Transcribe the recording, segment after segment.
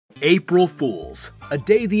April Fools, a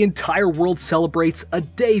day the entire world celebrates, a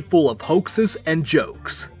day full of hoaxes and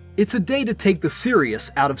jokes. It's a day to take the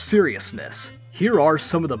serious out of seriousness. Here are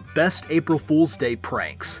some of the best April Fool's Day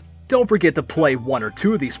pranks. Don't forget to play one or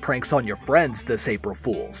two of these pranks on your friends this April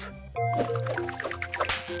Fools.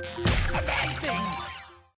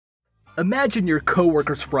 Imagine your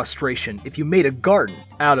coworker's frustration if you made a garden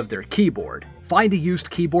out of their keyboard. Find a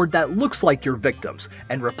used keyboard that looks like your victim's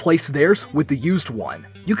and replace theirs with the used one.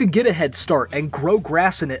 You could get a head start and grow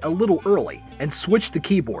grass in it a little early and switch the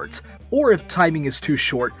keyboards, or if timing is too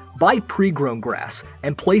short, buy pre-grown grass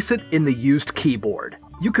and place it in the used keyboard.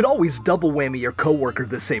 You could always double whammy your coworker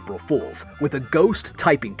this April Fool's with a ghost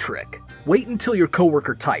typing trick. Wait until your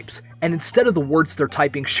coworker types, and instead of the words they're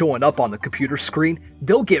typing showing up on the computer screen,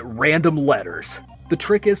 they'll get random letters. The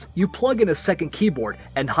trick is, you plug in a second keyboard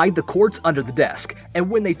and hide the cords under the desk, and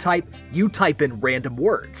when they type, you type in random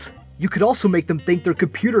words. You could also make them think their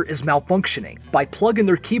computer is malfunctioning by plugging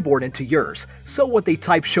their keyboard into yours, so what they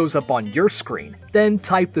type shows up on your screen. Then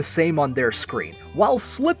type the same on their screen, while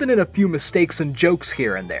slipping in a few mistakes and jokes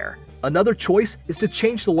here and there. Another choice is to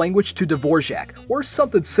change the language to Dvorak or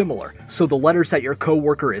something similar, so the letters that your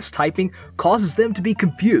coworker is typing causes them to be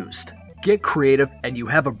confused. Get creative, and you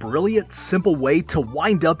have a brilliant, simple way to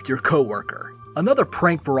wind up your coworker. Another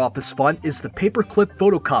prank for office fun is the paperclip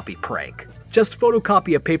photocopy prank. Just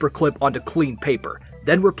photocopy a paperclip onto clean paper,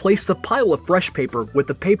 then replace the pile of fresh paper with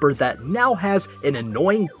the paper that now has an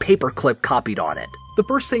annoying paperclip copied on it. The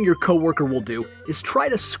first thing your coworker will do is try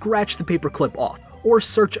to scratch the paperclip off, or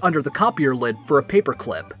search under the copier lid for a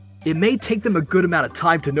paperclip. It may take them a good amount of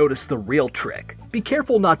time to notice the real trick. Be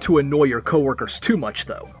careful not to annoy your coworkers too much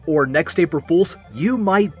though, or next April Fools, you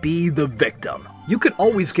might be the victim. You can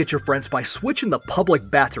always get your friends by switching the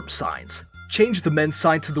public bathroom signs. Change the men's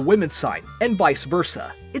sign to the women's sign, and vice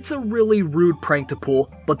versa. It's a really rude prank to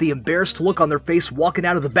pull, but the embarrassed look on their face walking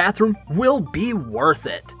out of the bathroom will be worth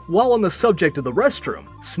it. While on the subject of the restroom,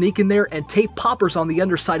 sneak in there and tape poppers on the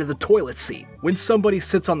underside of the toilet seat. When somebody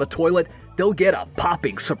sits on the toilet, they'll get a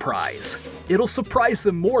popping surprise. It'll surprise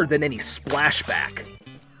them more than any splashback.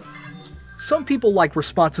 Some people like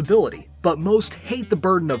responsibility, but most hate the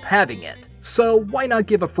burden of having it. So why not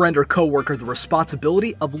give a friend or coworker the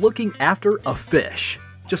responsibility of looking after a fish?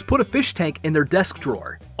 Just put a fish tank in their desk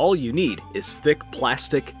drawer. All you need is thick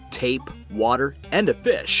plastic, tape, water, and a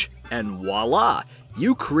fish. And voila!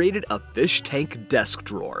 You created a fish tank desk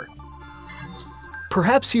drawer.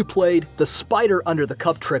 Perhaps you played the spider under the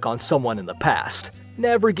cup trick on someone in the past.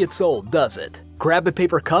 Never gets old, does it? Grab a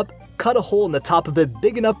paper cup, cut a hole in the top of it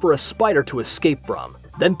big enough for a spider to escape from.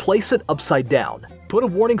 Then place it upside down. Put a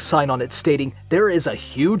warning sign on it stating, "There is a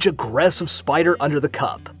huge aggressive spider under the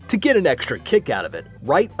cup." To get an extra kick out of it,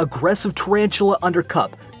 write "aggressive tarantula under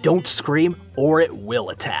cup. Don't scream or it will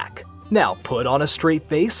attack." Now put on a straight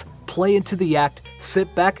face, play into the act,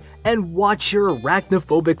 sit back, and watch your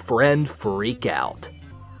arachnophobic friend freak out.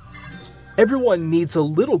 Everyone needs a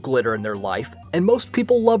little glitter in their life, and most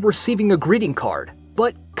people love receiving a greeting card.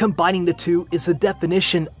 But combining the two is the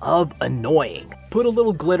definition of annoying. Put a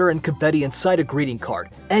little glitter and confetti inside a greeting card,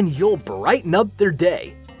 and you'll brighten up their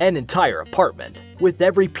day, an entire apartment. With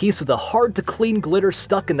every piece of the hard-to-clean glitter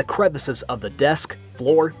stuck in the crevices of the desk,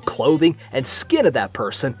 floor, clothing, and skin of that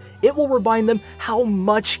person, it will remind them how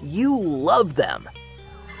much you love them.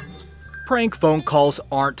 Prank phone calls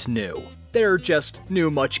aren't new. They're just new,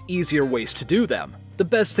 much easier ways to do them. The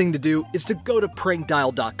best thing to do is to go to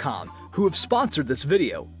prankdial.com, who have sponsored this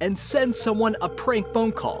video, and send someone a prank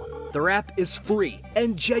phone call. Their app is free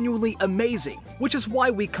and genuinely amazing, which is why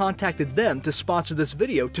we contacted them to sponsor this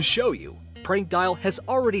video to show you. Prank Dial has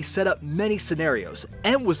already set up many scenarios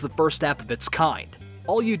and was the first app of its kind.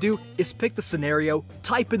 All you do is pick the scenario,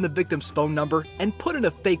 type in the victim's phone number, and put in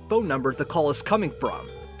a fake phone number the call is coming from.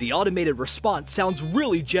 The automated response sounds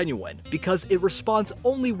really genuine because it responds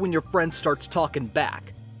only when your friend starts talking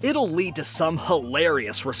back. It'll lead to some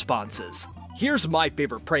hilarious responses. Here's my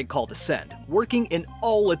favorite prank call to send, working in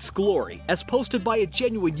all its glory, as posted by a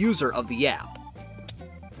genuine user of the app.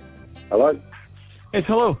 Hello? Yes,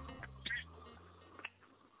 hello.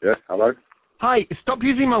 Yes, hello? Hi, stop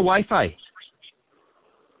using my Wi-Fi.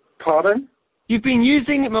 Pardon? You've been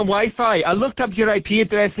using my Wi-Fi. I looked up your IP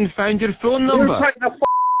address and found your phone number. You take the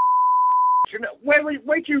where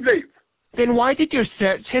do you live? Then why did your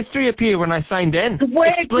search history appear when I signed in?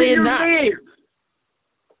 Where Explain do you that. live?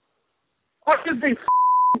 I live in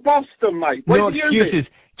Boston, mate. Where No do you excuses. live?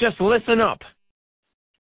 Just listen up.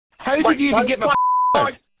 How did you even get my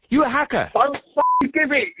phone? You a hacker? Don't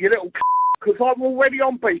give it, you little because I'm already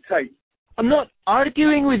on BT. I'm not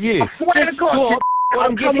arguing with you. I swear to Just God, stop. I'm I'll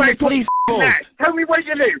come getting the back police now. called. Tell me where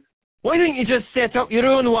you live. Why don't you just set up your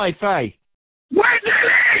own Wi-Fi? Where do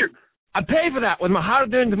you live? I pay for that with my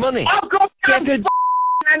hard-earned money. I've got Get no it.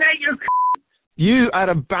 internet, you You are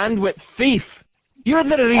a bandwidth thief. You're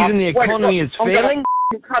the reason the economy is failing.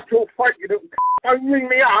 I'm gonna cut your throat, you little don't ring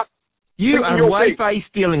me up. You Give me are your Wi-Fi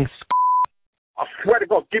stealing. I swear to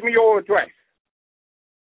God, give me your address.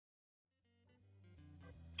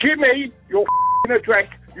 Give me your address,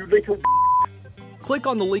 you little. Click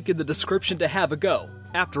on the link in the description to have a go.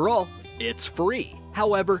 After all, it's free.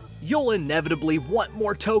 However, you'll inevitably want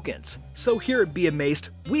more tokens. So here at Be Amazed,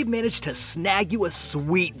 we've managed to snag you a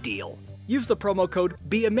sweet deal. Use the promo code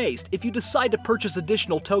BeAmazed if you decide to purchase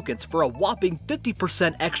additional tokens for a whopping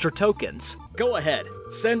 50% extra tokens. Go ahead,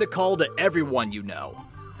 send a call to everyone you know.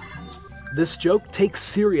 This joke takes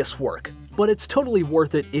serious work, but it's totally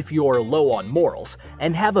worth it if you're low on morals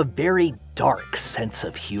and have a very dark sense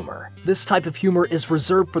of humor. This type of humor is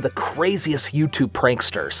reserved for the craziest YouTube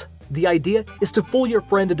pranksters. The idea is to fool your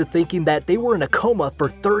friend into thinking that they were in a coma for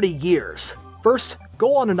 30 years. First,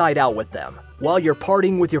 go on a night out with them. While you're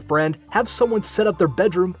partying with your friend, have someone set up their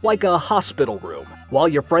bedroom like a hospital room. While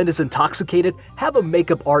your friend is intoxicated, have a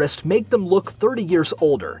makeup artist make them look 30 years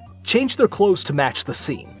older. Change their clothes to match the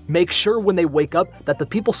scene. Make sure when they wake up that the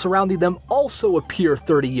people surrounding them also appear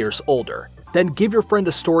 30 years older. Then give your friend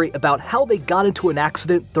a story about how they got into an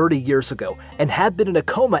accident 30 years ago and have been in a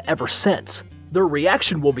coma ever since. Their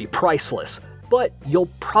reaction will be priceless, but you'll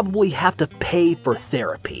probably have to pay for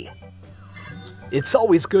therapy. It's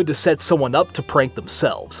always good to set someone up to prank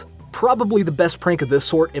themselves. Probably the best prank of this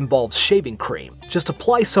sort involves shaving cream. Just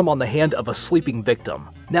apply some on the hand of a sleeping victim.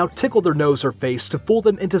 Now tickle their nose or face to fool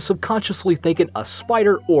them into subconsciously thinking a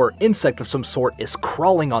spider or insect of some sort is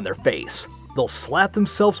crawling on their face. They'll slap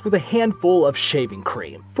themselves with a handful of shaving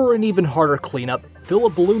cream. For an even harder cleanup, fill a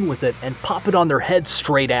balloon with it and pop it on their head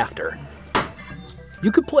straight after.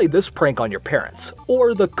 You could play this prank on your parents,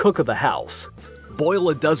 or the cook of the house. Boil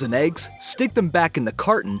a dozen eggs, stick them back in the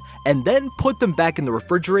carton, and then put them back in the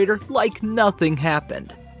refrigerator like nothing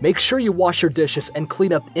happened. Make sure you wash your dishes and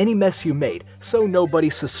clean up any mess you made so nobody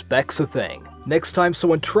suspects a thing. Next time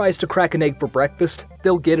someone tries to crack an egg for breakfast,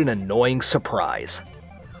 they'll get an annoying surprise.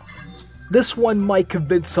 This one might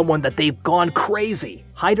convince someone that they've gone crazy.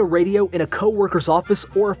 Hide a radio in a coworker's office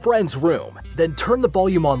or a friend's room. Then turn the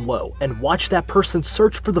volume on low and watch that person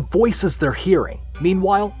search for the voices they're hearing.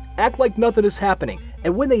 Meanwhile, act like nothing is happening,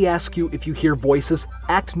 and when they ask you if you hear voices,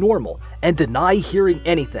 act normal and deny hearing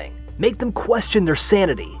anything. Make them question their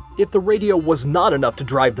sanity. If the radio was not enough to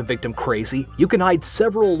drive the victim crazy, you can hide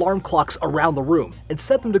several alarm clocks around the room and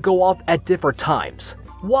set them to go off at different times.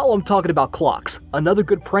 While I'm talking about clocks, another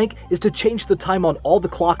good prank is to change the time on all the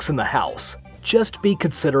clocks in the house. Just be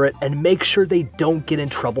considerate and make sure they don't get in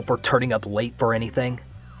trouble for turning up late for anything.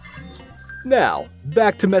 Now,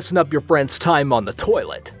 back to messing up your friend's time on the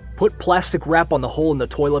toilet. Put plastic wrap on the hole in the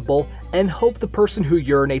toilet bowl and hope the person who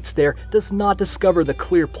urinates there does not discover the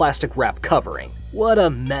clear plastic wrap covering. What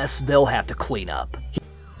a mess they'll have to clean up.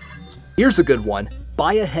 Here's a good one.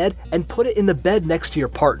 Buy a head and put it in the bed next to your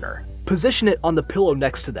partner. Position it on the pillow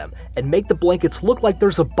next to them and make the blankets look like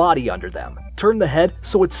there's a body under them. Turn the head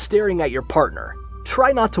so it's staring at your partner.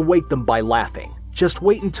 Try not to wake them by laughing. Just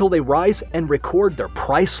wait until they rise and record their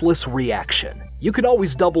priceless reaction. You can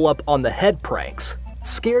always double up on the head pranks.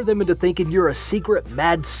 Scare them into thinking you're a secret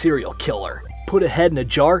mad serial killer. Put a head in a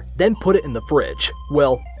jar, then put it in the fridge.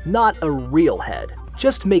 Well, not a real head.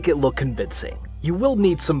 Just make it look convincing. You will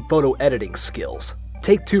need some photo editing skills.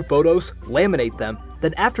 Take 2 photos, laminate them,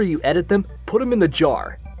 then after you edit them, put them in the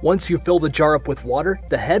jar. Once you fill the jar up with water,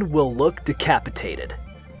 the head will look decapitated.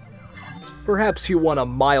 Perhaps you want a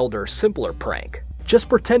milder, simpler prank. Just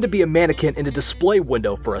pretend to be a mannequin in a display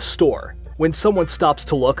window for a store. When someone stops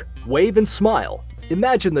to look, wave and smile.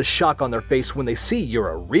 Imagine the shock on their face when they see you're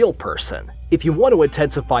a real person. If you want to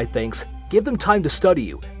intensify things, give them time to study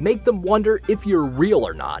you. Make them wonder if you're real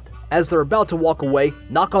or not. As they're about to walk away,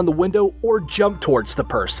 knock on the window or jump towards the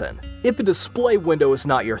person. If a display window is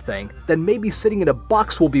not your thing, then maybe sitting in a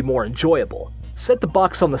box will be more enjoyable. Set the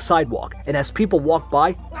box on the sidewalk, and as people walk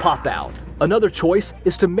by, pop out. Another choice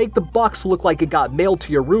is to make the box look like it got mailed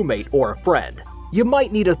to your roommate or a friend. You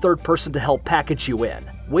might need a third person to help package you in.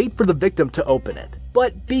 Wait for the victim to open it.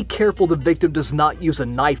 But be careful the victim does not use a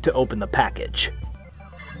knife to open the package.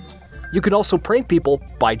 You can also prank people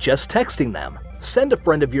by just texting them. Send a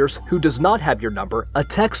friend of yours who does not have your number a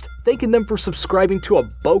text thanking them for subscribing to a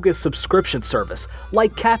bogus subscription service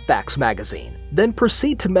like Catfax magazine. Then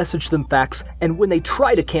proceed to message them facts, and when they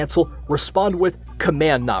try to cancel, respond with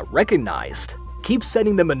 "command not recognized." Keep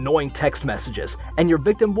sending them annoying text messages, and your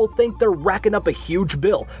victim will think they're racking up a huge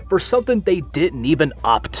bill for something they didn't even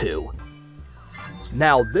opt to.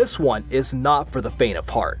 Now this one is not for the faint of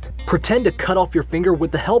heart. Pretend to cut off your finger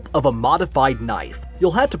with the help of a modified knife.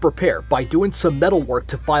 You'll have to prepare by doing some metal work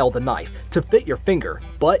to file the knife to fit your finger,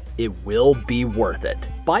 but it will be worth it.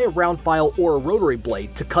 Buy a round file or a rotary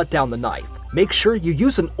blade to cut down the knife. Make sure you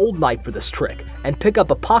use an old knife for this trick, and pick up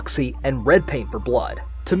epoxy and red paint for blood.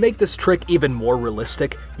 To make this trick even more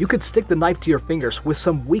realistic, you could stick the knife to your fingers with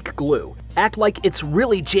some weak glue. Act like it's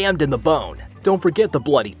really jammed in the bone. Don't forget the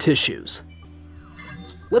bloody tissues.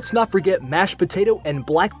 Let's not forget mashed potato and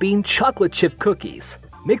black bean chocolate chip cookies.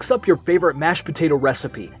 Mix up your favorite mashed potato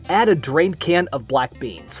recipe. Add a drained can of black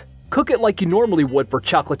beans. Cook it like you normally would for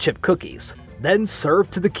chocolate chip cookies. Then serve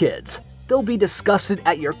to the kids. They'll be disgusted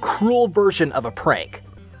at your cruel version of a prank.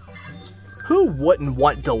 Who wouldn't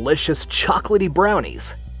want delicious chocolatey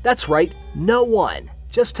brownies? That's right, no one.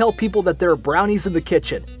 Just tell people that there are brownies in the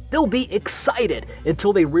kitchen. They'll be excited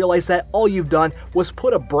until they realize that all you've done was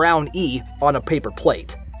put a brown E on a paper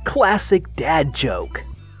plate. Classic dad joke.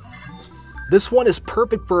 This one is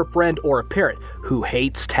perfect for a friend or a parent who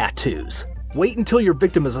hates tattoos. Wait until your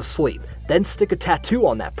victim is asleep, then stick a tattoo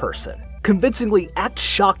on that person. Convincingly act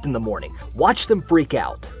shocked in the morning. Watch them freak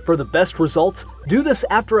out. For the best results, do this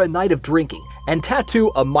after a night of drinking and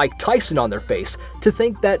tattoo a Mike Tyson on their face to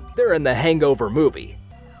think that they're in the Hangover movie.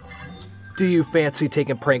 Do you fancy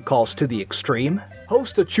taking prank calls to the extreme?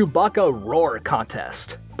 Host a Chewbacca roar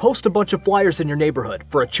contest. Post a bunch of flyers in your neighborhood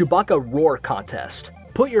for a Chewbacca roar contest.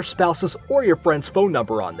 Put your spouse's or your friend's phone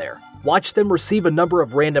number on there. Watch them receive a number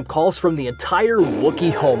of random calls from the entire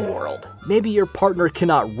Wookiee homeworld. Maybe your partner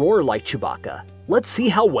cannot roar like Chewbacca. Let's see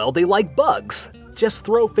how well they like bugs. Just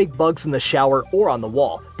throw fake bugs in the shower or on the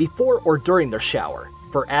wall before or during their shower.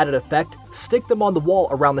 For added effect, stick them on the wall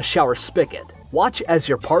around the shower spigot. Watch as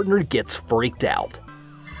your partner gets freaked out.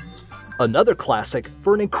 Another classic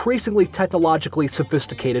for an increasingly technologically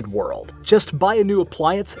sophisticated world. Just buy a new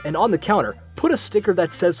appliance and on the counter, put a sticker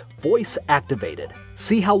that says voice activated.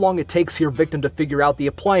 See how long it takes your victim to figure out the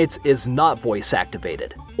appliance is not voice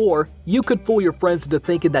activated. Or you could fool your friends into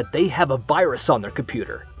thinking that they have a virus on their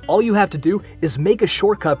computer. All you have to do is make a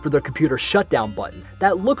shortcut for their computer shutdown button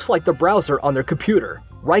that looks like the browser on their computer.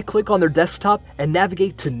 Right-click on their desktop and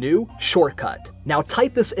navigate to New Shortcut. Now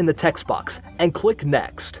type this in the text box and click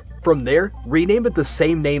Next. From there, rename it the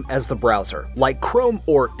same name as the browser, like Chrome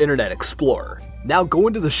or Internet Explorer. Now go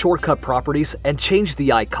into the shortcut properties and change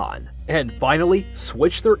the icon. And finally,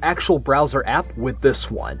 switch their actual browser app with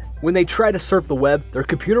this one. When they try to surf the web, their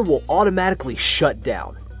computer will automatically shut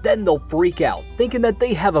down. Then they'll freak out, thinking that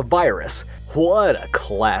they have a virus. What a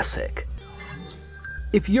classic.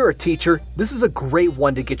 If you're a teacher, this is a great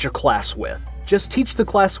one to get your class with. Just teach the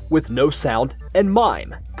class with no sound and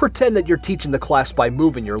mime. Pretend that you're teaching the class by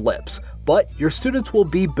moving your lips, but your students will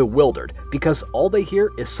be bewildered because all they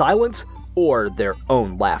hear is silence or their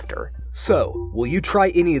own laughter. So, will you try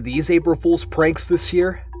any of these April Fool's pranks this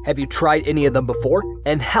year? Have you tried any of them before?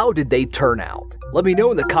 And how did they turn out? Let me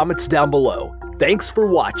know in the comments down below. Thanks for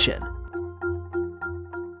watching.